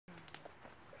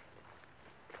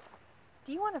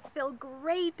Do you want to feel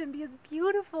great and be as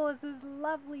beautiful as this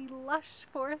lovely, lush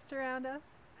forest around us?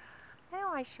 I know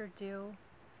I sure do.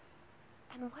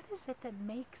 And what is it that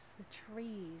makes the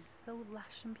trees so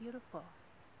lush and beautiful?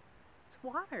 It's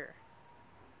water.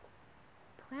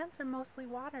 Plants are mostly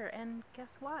water, and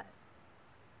guess what?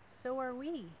 So are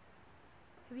we.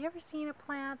 Have you ever seen a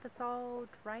plant that's all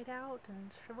dried out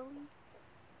and shrivelly?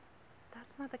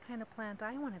 That's not the kind of plant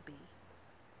I want to be.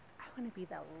 I want to be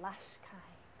the lush kind.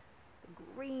 The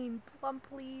green, plump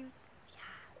leaves.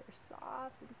 Yeah, they're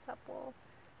soft and supple,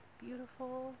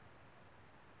 beautiful.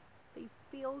 They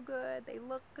feel good. They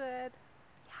look good.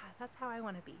 Yeah, that's how I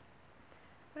want to be.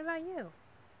 What about you?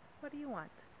 What do you want?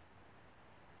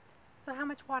 So how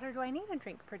much water do I need to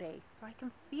drink per day so I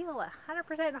can feel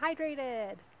 100%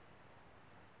 hydrated?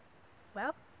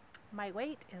 Well, my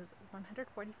weight is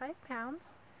 145 pounds.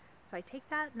 So I take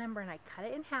that number and I cut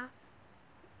it in half,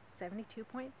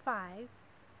 72.5,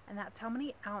 and that's how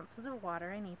many ounces of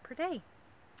water I need per day.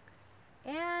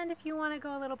 And if you want to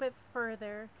go a little bit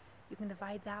further, you can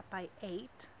divide that by 8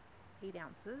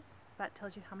 ounces. So that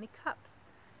tells you how many cups.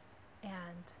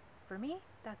 And for me,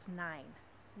 that's 9.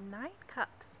 9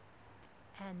 cups.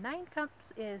 And 9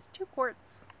 cups is 2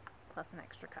 quarts plus an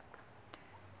extra cup.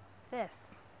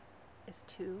 This is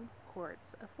 2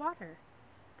 quarts of water.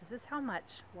 This is how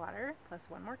much water plus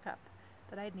 1 more cup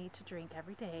that I'd need to drink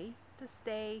every day to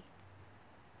stay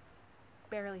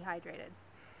barely hydrated.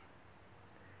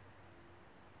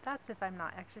 That's if I'm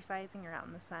not exercising or out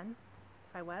in the sun.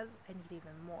 If I was, I'd need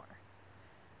even more.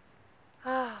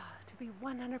 To be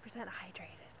 100%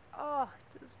 hydrated. Oh,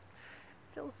 it just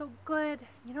feels so good.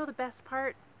 You know the best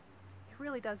part? It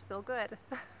really does feel good.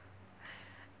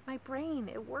 My brain,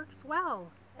 it works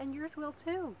well, and yours will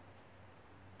too.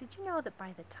 Did you know that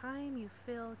by the time you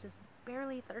feel just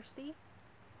barely thirsty,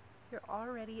 you're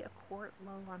already a quart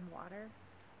low on water,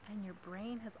 and your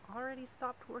brain has already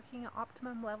stopped working at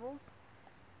optimum levels?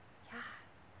 Yeah,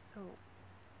 so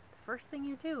the first thing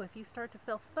you do if you start to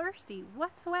feel thirsty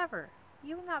whatsoever,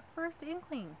 even that first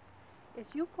inkling, is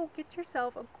you go get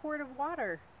yourself a quart of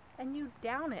water and you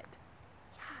down it.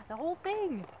 Yeah, the whole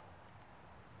thing.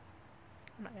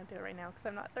 I'm not going to do it right now because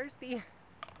I'm not thirsty.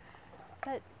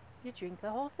 But you drink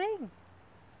the whole thing.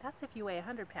 That's if you weigh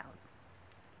 100 pounds.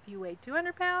 If you weigh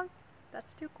 200 pounds,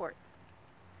 that's 2 quarts.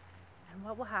 And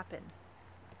what will happen?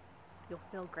 You'll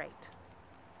feel great.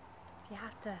 If you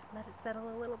have to let it settle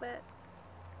a little bit,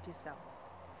 do so.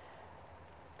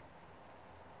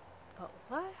 But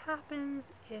what happens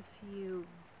if you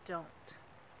don't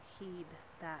heed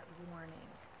that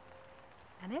warning?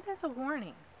 And it is a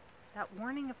warning. That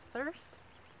warning of thirst,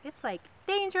 it's like,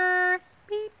 danger!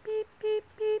 Beep, beep, beep,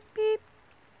 beep, beep.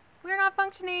 We're not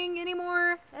functioning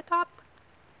anymore at top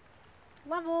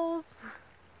levels.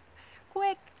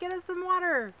 Quick, get us some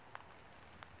water.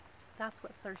 That's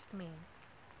what thirst means.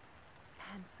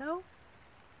 And so,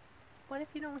 what if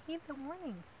you don't heed the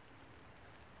warning?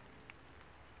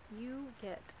 You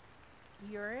get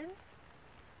urine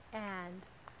and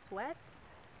sweat,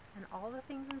 and all the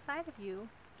things inside of you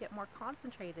get more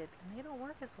concentrated, and they don't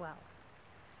work as well.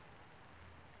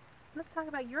 Let's talk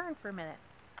about urine for a minute.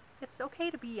 It's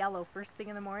okay to be yellow first thing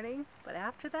in the morning, but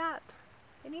after that,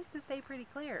 it needs to stay pretty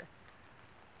clear.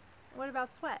 What about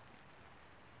sweat?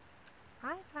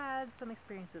 I've had some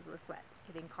experiences with sweat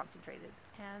getting concentrated,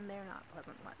 and they're not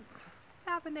pleasant ones. It's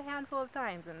happened a handful of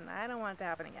times, and I don't want it to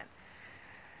happen again.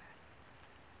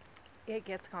 It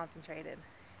gets concentrated.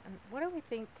 And what do we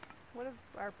think, what does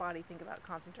our body think about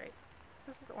concentrate?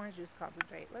 This is orange juice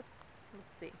concentrate. Let's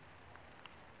see.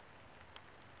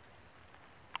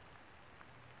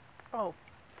 Oh.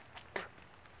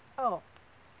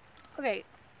 Okay.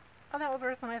 Oh, that was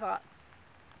worse than I thought.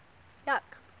 Yuck.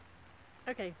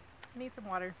 Okay, I need some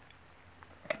water.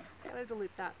 Gotta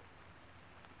dilute that.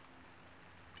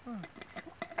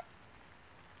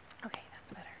 Okay,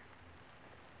 that's better.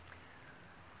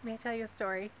 May I tell you a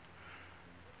story?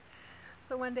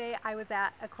 So one day I was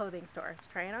at a clothing store. I was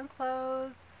trying on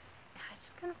clothes, and I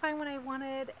just couldn't find what I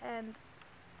wanted, and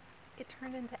it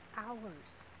turned into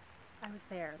hours. I was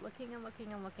there looking and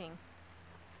looking and looking.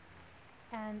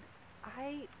 And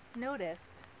I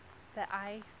noticed that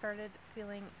I started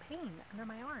feeling pain under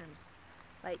my arms.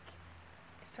 Like,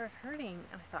 it started hurting,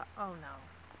 and I thought, oh no,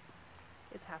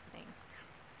 it's happening.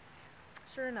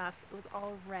 Sure enough, it was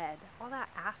all red. All that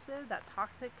acid, that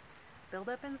toxic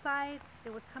buildup inside,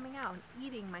 it was coming out and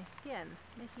eating my skin,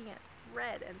 making it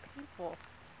red and painful.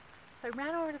 So I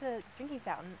ran over to the drinking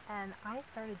fountain, and I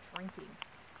started drinking.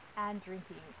 And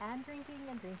drinking, and drinking,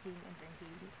 and drinking, and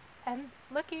drinking, and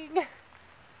looking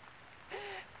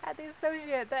at the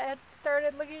associate that had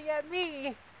started looking at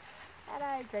me. And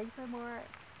I drank some more,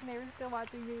 and they were still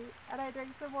watching me, and I drank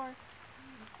some more.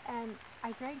 And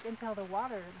I drank until the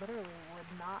water literally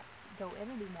would not go in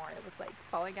anymore. It was like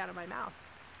falling out of my mouth.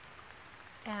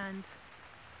 And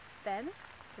then,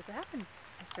 guess what happened?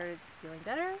 I started feeling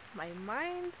better. My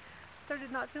mind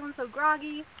started not feeling so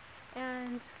groggy.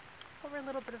 And over a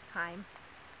little bit of time,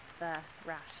 the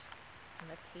rash and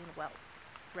the pain welts,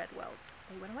 red welts,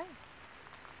 they went away.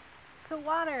 So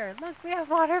water, look, we have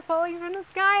water falling from the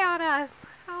sky on us.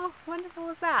 How wonderful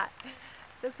is that?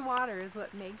 This water is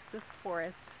what makes this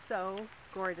forest so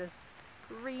gorgeous,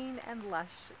 green and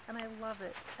lush, and I love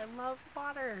it. I love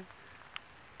water.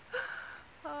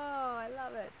 Oh, I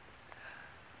love it.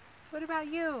 What about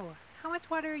you? How much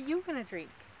water are you going to drink?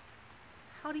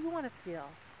 How do you want to feel?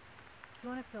 Do you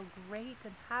want to feel great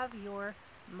and have your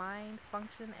mind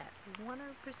function at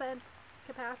 100%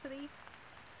 capacity?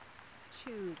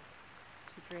 Choose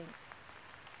to drink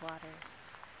water.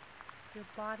 Your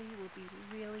body will be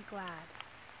really glad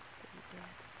that you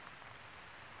did.